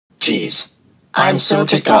Jeez. I'm so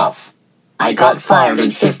ticked off. I got fired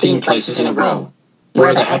in 15 places in a row.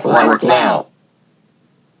 Where the heck will I work now?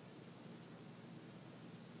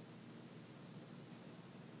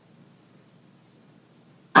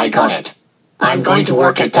 I got it. I'm going to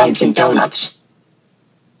work at Dunkin' Donuts.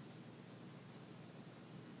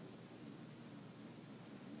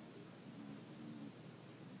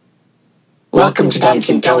 Welcome to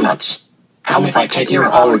Dunkin' Donuts. How may I take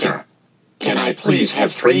your order? Can I please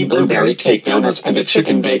have 3 blueberry cake donuts and a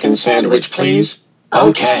chicken bacon sandwich, please?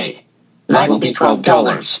 Okay. That will be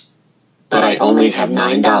 $12. But I only have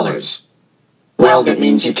 $9. Well, that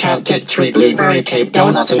means you can't get 3 blueberry cake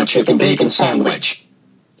donuts and a chicken bacon sandwich.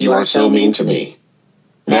 You are so mean to me.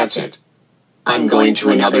 That's it. I'm going to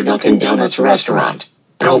another Dunkin' Donuts restaurant.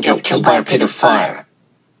 Go get killed by a pit of fire.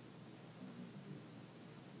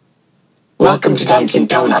 Welcome to Dunkin'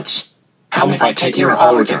 Donuts. How may I take your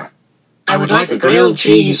order? I would like a grilled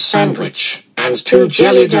cheese sandwich and 2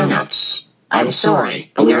 jelly donuts. I'm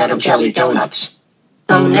sorry, but we're out of jelly donuts.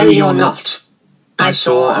 Oh no, you're not. I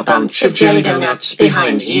saw a bunch of jelly donuts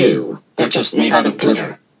behind you. They're just made out of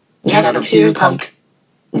glitter. Get out of here, punk.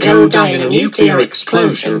 Go die in a nuclear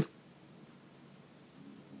explosion.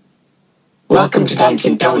 Welcome to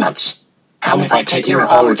Dunkin' Donuts. How may I take your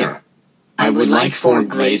order? I would like 4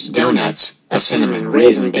 glazed donuts, a cinnamon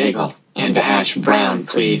raisin bagel, and a hash brown,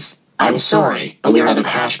 please. I'm sorry, but we're out of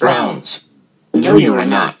hash browns. No, you are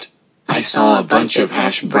not. I saw a bunch of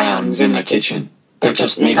hash browns in the kitchen. They're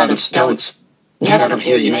just made out of stones. Get out of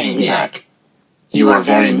here, you maniac. You are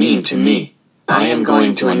very mean to me. I am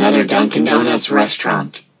going to another Dunkin' Donuts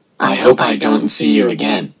restaurant. I hope I don't see you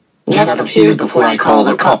again. Get out of here before I call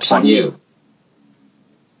the cops on you.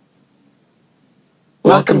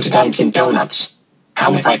 Welcome to Dunkin' Donuts. How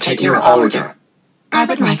may I take your order? I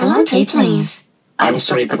would like a latte, please. I'm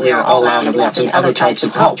sorry, but we are all out of lattes and other types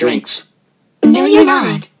of hot drinks. No, you're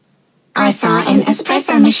not. I saw an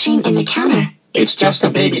espresso machine in the counter. It's just a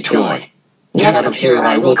baby toy. Get out of here or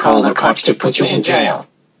I will call the cops to put you in jail.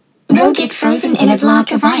 Go get frozen in a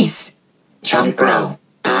block of ice. Chomp bro,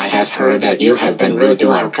 I have heard that you have been rude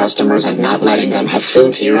to our customers and not letting them have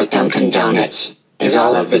food here at Dunkin' Donuts. Is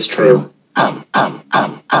all of this true?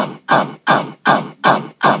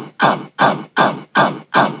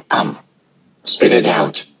 Spit it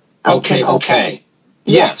out. Okay.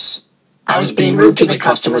 Yes. I was being rude to the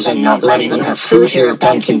customers and not letting them have food here at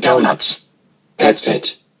Dunkin' Donuts. That's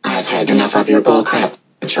it. I've had enough of your bullcrap,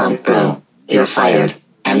 Chomp bro. You're fired,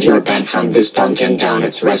 and you're banned from this Dunkin'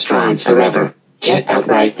 Donuts restaurant forever. Get out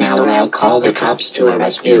right now or I'll call the cops to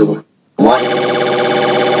arrest you. What?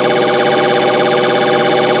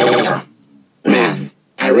 Man,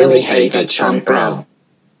 I really hate that Chomp bro.